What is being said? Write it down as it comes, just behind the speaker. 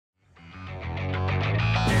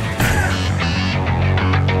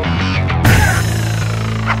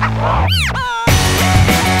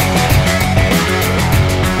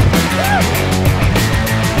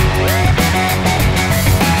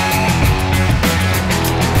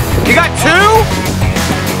You got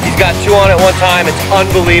two? He's got two on at one time. It's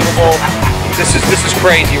unbelievable. This is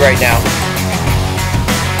crazy right now.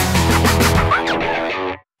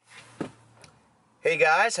 Hey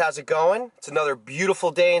guys, how's it going? It's another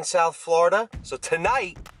beautiful day in South Florida. So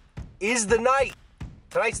tonight is the night.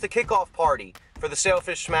 Tonight's the kickoff party for the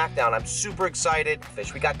SAILFISH SmackDown. I'm super excited.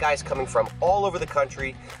 We got guys coming from all over the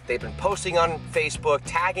country. They've been posting on Facebook,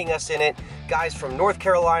 tagging us in it. Guys from North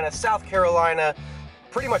Carolina, South Carolina,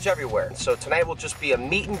 pretty much everywhere. So tonight will just be a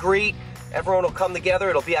meet and greet. Everyone will come together.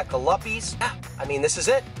 It'll be at Galuppi's. I mean, this is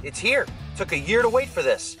it. It's here. Took a year to wait for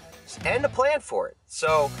this and to plan for it.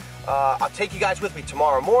 So I'll take you guys with me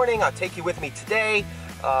tomorrow morning. I'll take you with me today.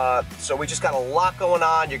 So we just got a lot going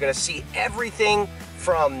on. You're gonna see everything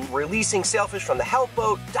from releasing sailfish from the help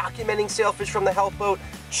boat, documenting sailfish from the help boat,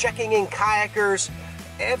 checking in kayakers,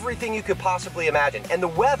 everything you could possibly imagine. And the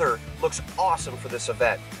weather looks awesome for this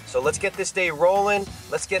event. So let's get this day rolling.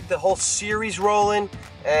 Let's get the whole series rolling.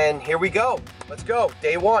 And here we go. Let's go,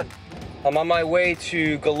 day one. I'm on my way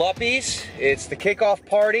to Galuppi's. It's the kickoff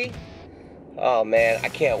party. Oh man, I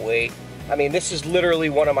can't wait. I mean, this is literally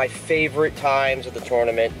one of my favorite times of the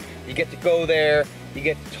tournament. You get to go there, you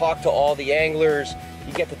get to talk to all the anglers,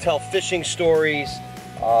 you get to tell fishing stories.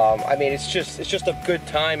 I mean, it's just a good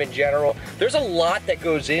time in general. There's a lot that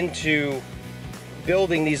goes into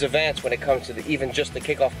building these events when it comes to even just the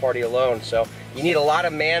kickoff party alone. So you need a lot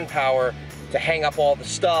of manpower to hang up all the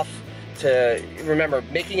stuff, to remember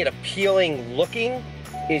making it appealing looking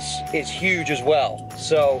is huge as well.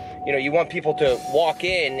 So, you know, you want people to walk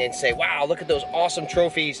in and say, wow, look at those awesome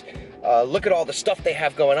trophies. Look at all the stuff they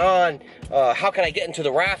have going on. How can I get into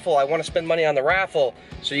the raffle? I want to spend money on the raffle.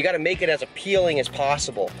 So you got to make it as appealing as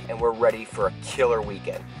possible. And we're ready for a killer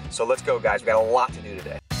weekend. So let's go, guys. We got a lot to do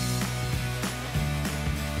today.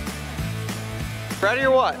 Ready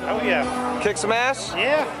or what? Oh yeah. Kick some ass?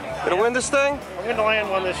 Yeah. Gonna win this thing? I'm gonna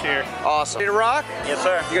land one this year. Awesome. Ready to rock? Yes,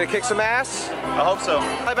 sir. You gonna kick some ass? I hope so.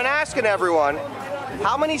 I've been asking everyone,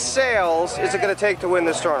 how many sails is it gonna take to win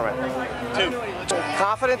this tournament? 2.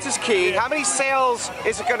 Confidence is key. How many sails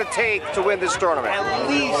is it gonna take to win this tournament? At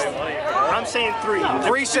least, I'm saying 3.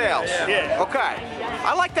 3 sails? Yeah. Okay.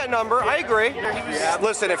 I like that number, I agree.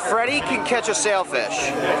 Listen, if Freddie can catch a sailfish,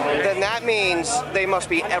 then that means they must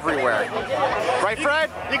be everywhere. Right, Fred?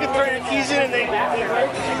 You can throw your keys in and they...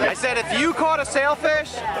 I said if you caught a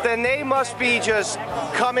sailfish, then they must be just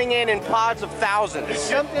coming in pods of thousands. He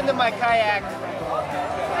jumped into my kayak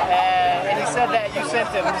and he said that you sent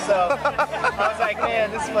him, so I was like, man,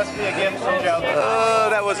 this must be a gift from Joe.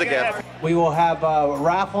 That was a gift. We will have a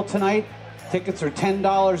raffle tonight. Tickets are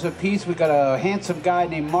 $10 a piece. We got a handsome guy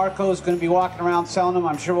named Marco who's going to be walking around selling them.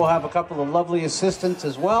 I'm sure we'll have a couple of lovely assistants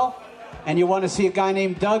as well. And you want to see a guy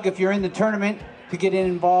named Doug if you're in the tournament to get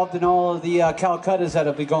involved in all of the Calcuttas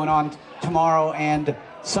that'll be going on tomorrow and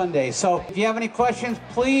Sunday. So if you have any questions,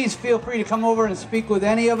 please feel free to come over and speak with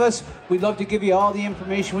any of us. We'd love to give you all the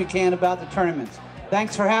information we can about the tournaments.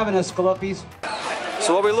 Thanks for having us, Galuppi's.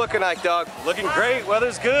 So what are we looking like, Doug? Looking great,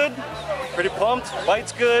 weather's good, pretty pumped,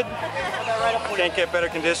 bite's good. Can't get better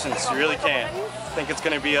conditions, you really can't. I think it's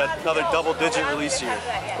going to be another double-digit release here.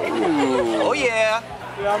 Ooh. Oh yeah.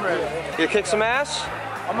 Yeah, I'm ready. You kick some ass?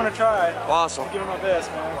 I'm gonna try. Awesome. I'm giving my best,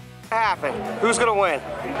 man. What happened? Who's gonna win?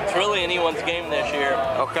 It's really anyone's game this year.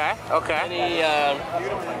 Okay, okay. Any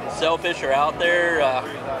sailfish are out there.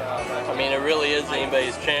 I mean, it really is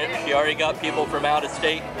anybody's chance. You already got people from out of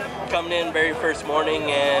state coming in very first morning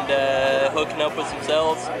and hooking up with some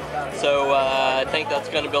sails. So I think that's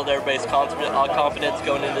going to build everybody's confidence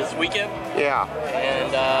going into this weekend. Yeah.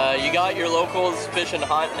 And you got your locals fishing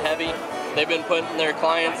hot and heavy. They've been putting their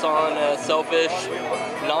clients on sailfish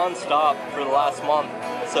non-stop for the last month.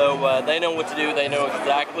 So they know what to do, they know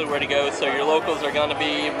exactly where to go. So your locals are going to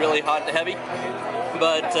be really hot and heavy.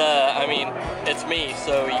 But I mean, it's me,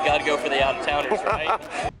 so you got to go for the out-of-towners, right?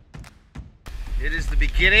 It is the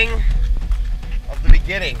beginning of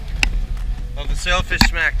the SAILFISH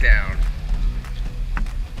SmackDown.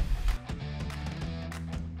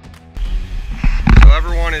 So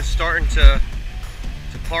everyone is starting to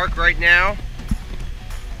park right now.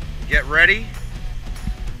 Get ready.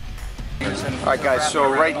 Alright guys, so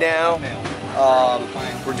right now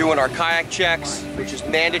we're doing our kayak checks, which is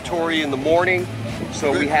mandatory in the morning.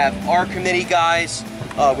 So we have our committee guys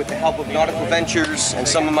with the help of Nautical Ventures and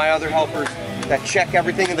some of my other helpers that check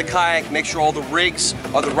everything in the kayak, make sure all the rigs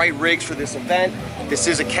are the right rigs for this event. This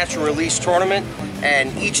is a catch and release tournament,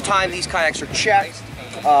 and each time these kayaks are checked,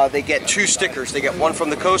 they get 2 stickers. They get one from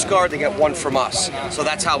the Coast Guard, they get one from us. So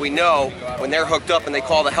that's how we know when they're hooked up and they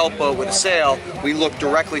call the help boat with a sail, we look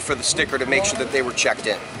directly for the sticker to make sure that they were checked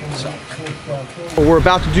in. So. We're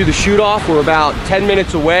about to do the shoot off. We're about 10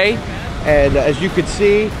 minutes away, and as you can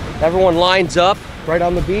see, everyone lines up right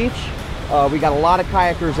on the beach. We got a lot of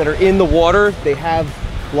kayakers that are in the water. They have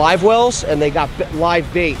live wells and they got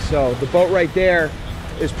live bait. So the boat right there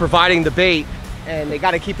is providing the bait, and they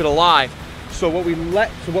got to keep it alive. So what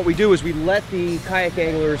we do is we let the kayak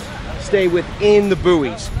anglers stay within the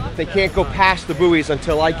buoys. They can't go past the buoys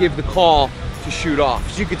until I give the call to shoot off.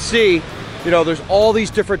 As you can see, you know, there's all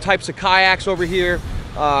these different types of kayaks over here.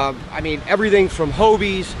 I mean, everything from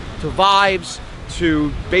Hobies to Vibes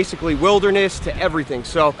to basically Wilderness to everything.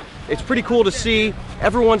 So it's pretty cool to see.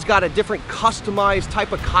 Everyone's got a different customized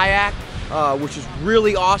type of kayak, which is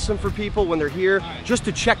really awesome for people when they're here just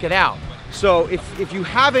to check it out. So if you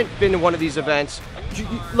haven't been to one of these events,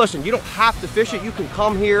 listen, you don't have to fish it. You can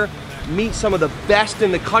come here, meet some of the best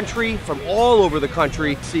in the country from all over the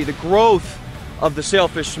country. See, the growth of the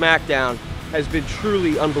Sailfish Smackdown has been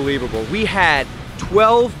truly unbelievable. We had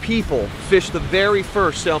 12 people fish the very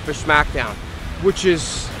first Sailfish Smackdown, which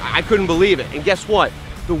is, I couldn't believe it. And guess what?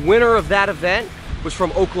 The winner of that event was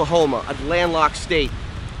from Oklahoma, a landlocked state.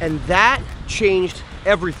 And that changed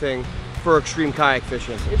everything for extreme kayak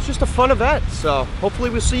fishing. It's just a fun event, so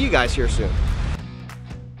hopefully we'll see you guys here soon.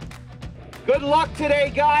 Good luck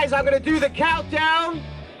today, guys. I'm gonna do the countdown.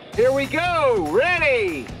 Here we go.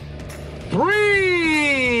 Ready?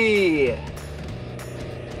 3,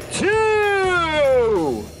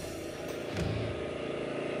 2,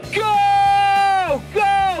 go!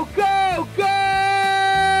 Go, go,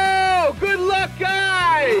 go! Good luck,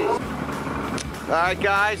 guys! All right,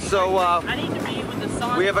 guys, so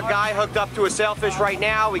we have a guy hooked up to a sailfish right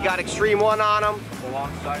now. We got Extreme 1 on him.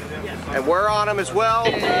 Alongside of him. And we're on him as well.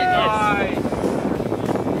 Yes.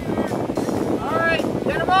 All right,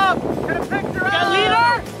 get him up. Get a picture of him.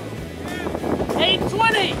 Leader.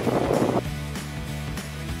 820.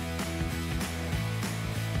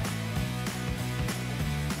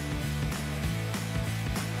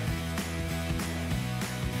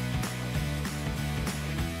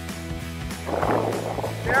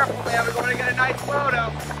 Careful, man, we're going to get a nice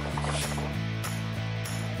photo.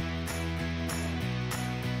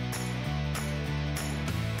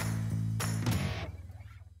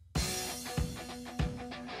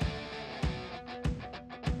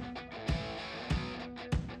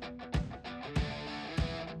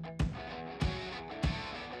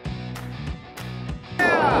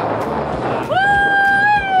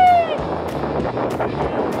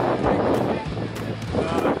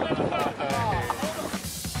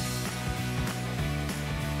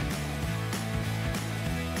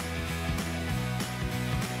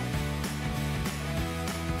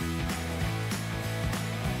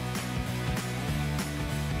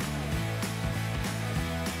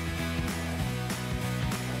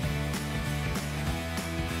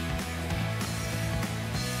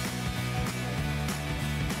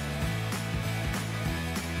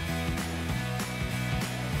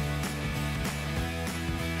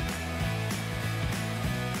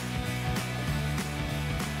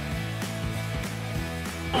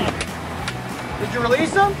 Did you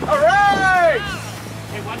release him? All right!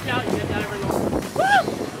 Hey, watch out, you get that everyone. Woo!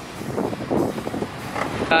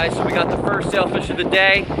 Guys, so we got the first sailfish of the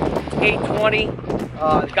day. It's 8:20.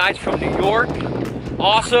 The guy's from New York.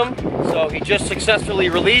 Awesome. So he just successfully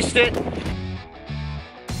released it.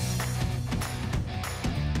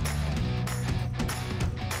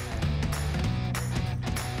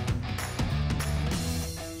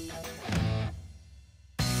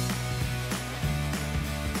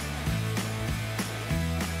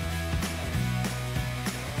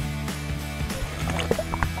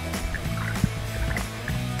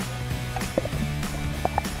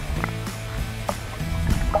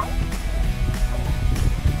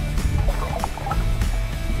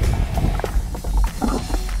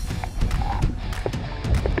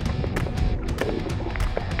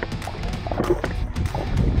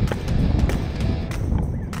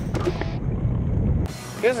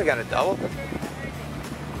 He hasn't got a double.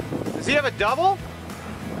 Does he have a double?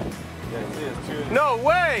 Yeah, he has 2. No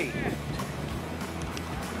way!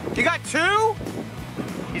 You got 2?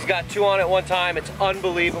 He's got 2 on at one time. It's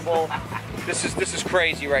unbelievable. This is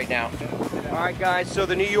crazy right now. All right, guys. So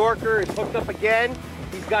the New Yorker is hooked up again.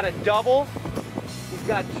 He's got a double. He's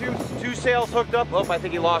got two sails hooked up. Oh, I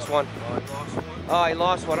think he lost one. Oh, he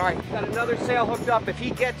lost one. All right, he's got another sail hooked up. If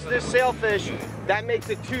he gets this sailfish, that makes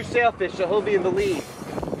it 2 sailfish, so he'll be in the lead.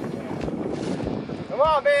 Come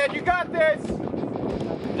on, man, you got this.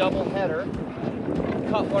 Double header.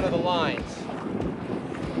 cut one of the lines.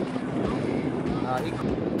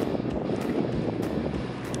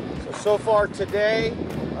 So far today,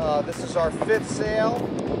 this is our 5th sail,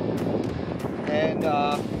 and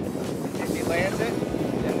if he lands it,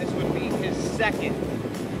 then this would be his 2nd.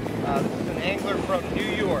 This is an angler from New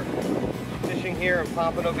York, fishing here in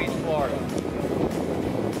Pompano Beach, Florida.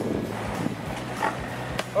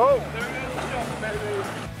 Oh!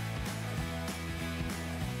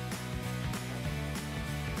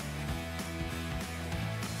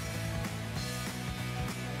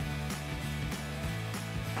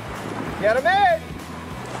 Get him in!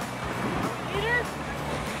 Peter?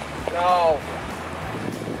 No.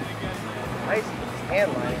 Nice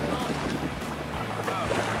hand line.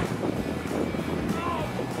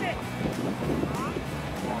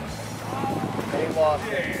 He lost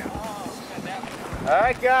it.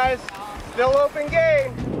 Alright guys, still open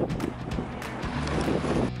game.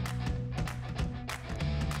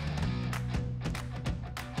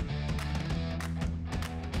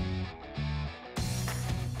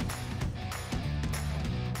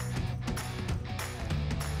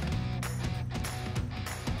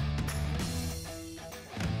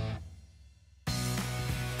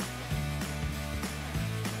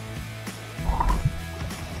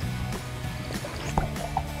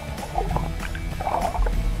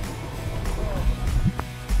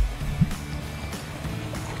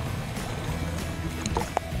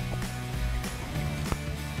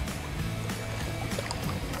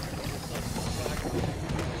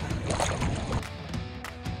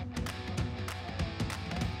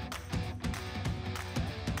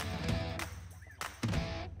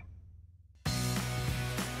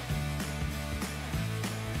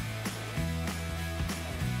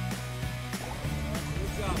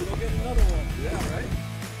 We'll get another one. Yeah, right?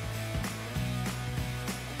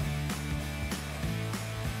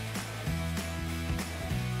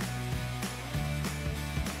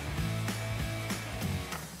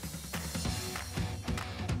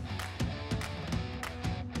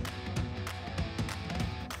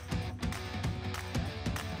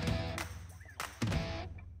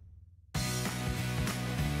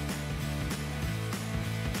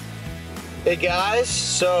 Hey guys,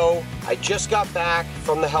 so I just got back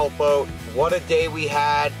from the help boat. What a day we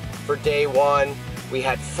had for day 1. We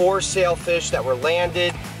had 4 sailfish that were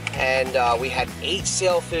landed, and we had 8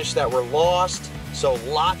 sailfish that were lost. So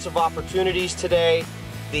lots of opportunities today.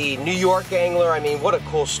 The New York angler, I mean, what a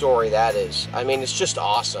cool story that is. I mean, it's just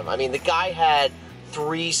awesome. I mean, the guy had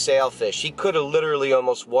 3 sailfish. He could have literally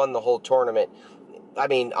almost won the whole tournament. I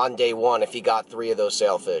mean, on day 1 if he got 3 of those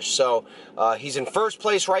sailfish. So he's in first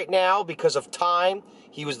place right now because of time.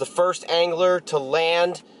 He was the first angler to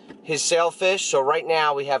land his sailfish. So right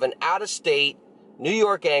now we have an out-of-state New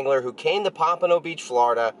York angler who came to Pompano Beach,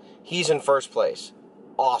 Florida. He's in first place.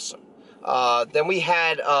 Awesome. Then we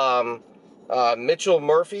had Mitchell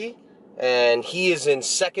Murphy, and he is in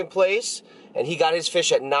 2nd place. And he got his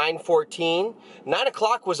fish at 9:14. 9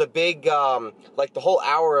 o'clock was a big, like the whole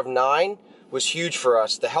hour of 9 was huge for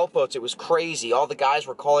us. The help boats, it was crazy. All the guys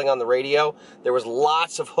were calling on the radio. There was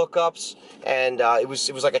lots of hookups, and it was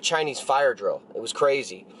like a Chinese fire drill. It was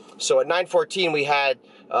crazy. So at 9:14 we had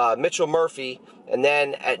Mitchell Murphy, and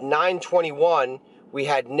then at 9:21 we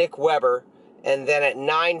had Nick Weber, and then at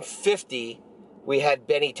 9:50 we had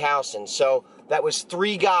Benny Towson. So that was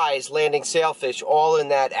 3 guys landing sailfish all in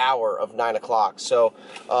that hour of 9 o'clock. So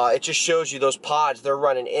it just shows you those pods, they're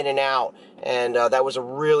running in and out. And that was a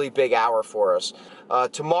really big hour for us.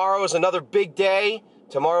 Tomorrow is another big day.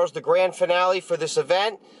 Tomorrow's the grand finale for this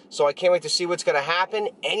event. So I can't wait to see what's going to happen.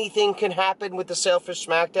 Anything can happen with the Sailfish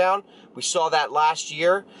Smackdown. We saw that last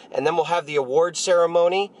year. And then we'll have the award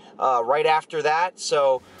ceremony right after that.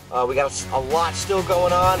 So we got a lot still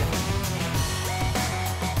going on.